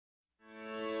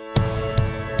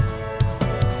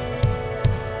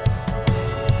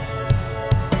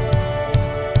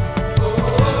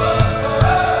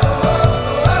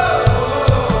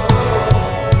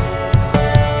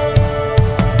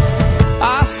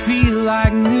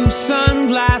like new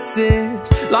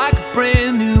sunglasses, like a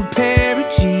brand new pair of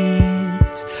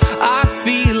jeans. I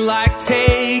feel like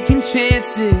taking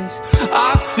chances.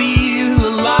 I feel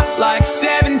a lot like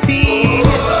 17.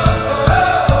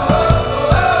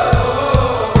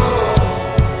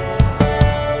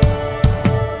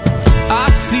 I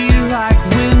feel like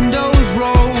windows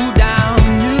roll down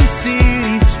new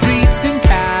city streets and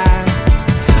cabs.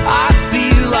 I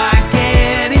feel like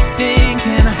anything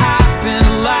can happen,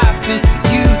 laughing.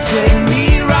 You take me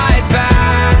right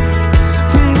back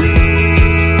when we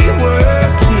were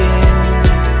kids.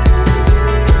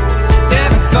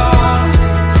 Never thought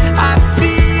I'd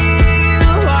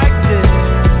feel like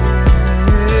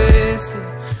this.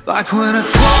 Like when I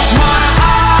close my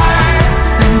eyes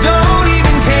and don't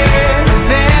even care if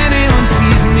anyone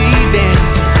sees me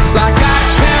dancing. Like I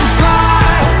can fly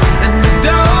and I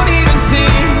don't even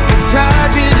think of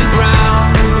touching the ground.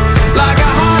 Like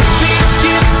a heartbeat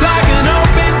skip, like an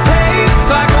open page,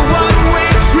 like a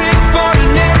one-way trip on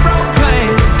an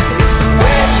aeroplane. It's the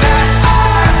way that I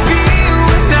feel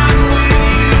when I'm with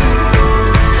you.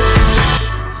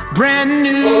 Brand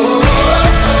new.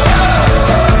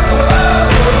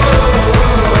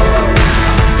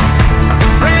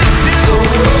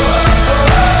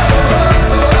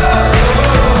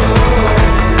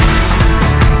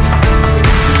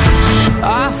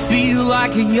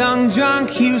 Like a young John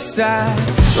Cusack,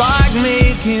 like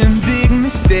making big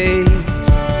mistakes.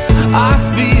 I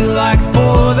feel like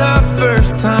for the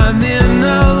first time in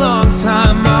a long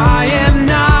time, I am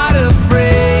not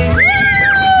afraid.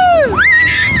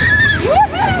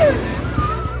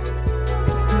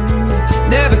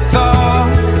 Never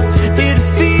thought it'd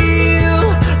feel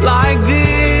like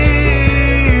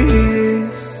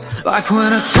this. Like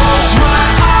when I close my